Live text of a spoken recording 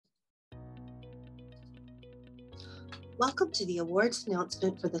Welcome to the awards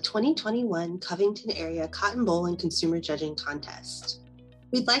announcement for the 2021 Covington Area Cotton Bowl and Consumer Judging Contest.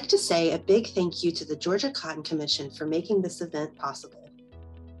 We'd like to say a big thank you to the Georgia Cotton Commission for making this event possible.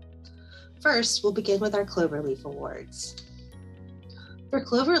 First, we'll begin with our Cloverleaf Awards. For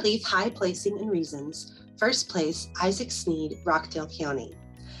Cloverleaf High Placing and Reasons, first place, Isaac Sneed, Rockdale County.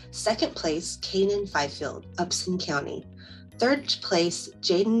 Second place, Kanan Fifield, Upson County. Third place,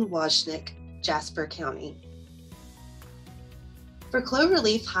 Jaden Wozniak, Jasper County. For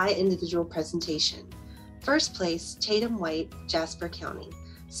Cloverleaf High Individual Presentation, first place, Tatum White, Jasper County.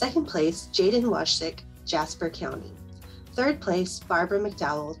 Second place, Jaden Wozniak, Jasper County. Third place, Barbara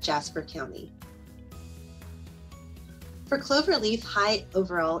McDowell, Jasper County. For Cloverleaf High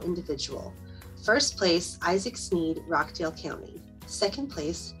Overall Individual, first place, Isaac Sneed, Rockdale County. Second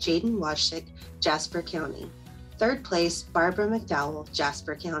place, Jaden Wozniak, Jasper County. Third place, Barbara McDowell,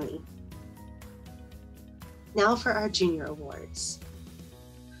 Jasper County. Now for our Junior Awards.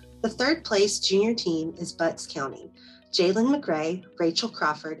 The third place junior team is Butts County, Jalen McRae, Rachel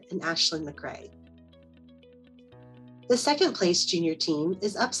Crawford, and Ashlyn McRae. The second place junior team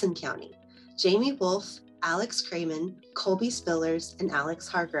is Upson County, Jamie Wolf, Alex Craman, Colby Spillers, and Alex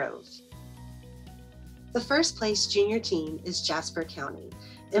Hargrove. The first place junior team is Jasper County,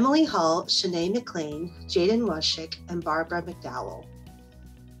 Emily Hall, Shanae McLean, Jaden Wozniak, and Barbara McDowell.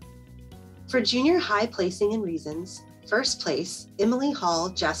 For junior high placing and reasons, first place, Emily Hall,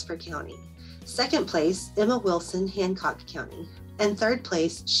 Jasper County. Second place, Emma Wilson, Hancock County. And third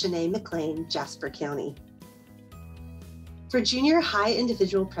place, Shanae McLean, Jasper County. For junior high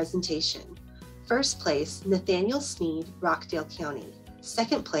individual presentation, first place, Nathaniel Sneed, Rockdale County.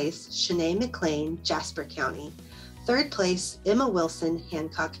 Second place, Shanae McLean, Jasper County. Third place, Emma Wilson,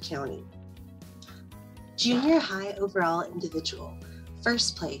 Hancock County. Junior high overall individual,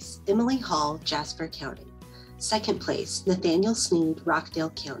 first place, Emily Hall, Jasper County. Second place, Nathaniel Sneed,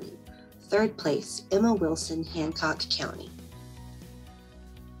 Rockdale County. Third place, Emma Wilson, Hancock County.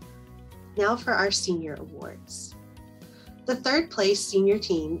 Now for our senior awards. The third place senior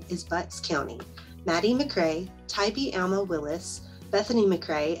team is Butts County, Maddie McRae, Tybee Alma Willis, Bethany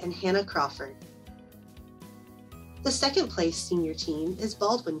McRae, and Hannah Crawford. The second place senior team is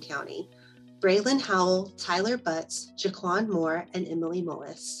Baldwin County, Braylon Howell, Tyler Butts, Jaquan Moore, and Emily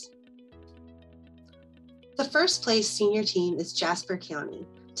Mullis. The first place senior team is Jasper County,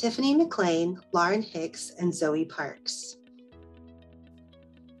 Tiffany McLean, Lauren Hicks, and Zoe Parks.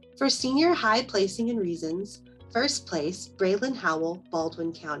 For senior high placing and reasons, first place, Braylon Howell,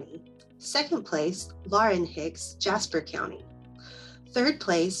 Baldwin County. Second place, Lauren Hicks, Jasper County. Third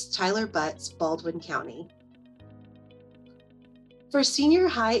place, Tyler Butts, Baldwin County. For senior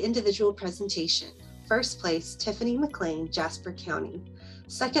high individual presentation, first place, Tiffany McLean, Jasper County.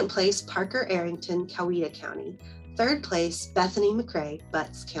 Second place, Parker Arrington, Coweta County. Third place, Bethany McRae,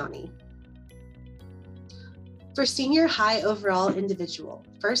 Butts County. For senior high overall individual,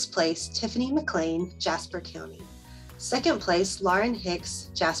 first place, Tiffany McLean, Jasper County. Second place, Lauren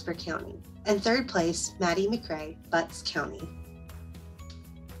Hicks, Jasper County. And third place, Maddie McRae, Butts County.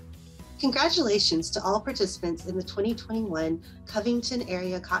 Congratulations to all participants in the 2021 Covington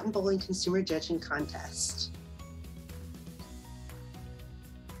Area Cotton Bowl and Consumer Judging Contest.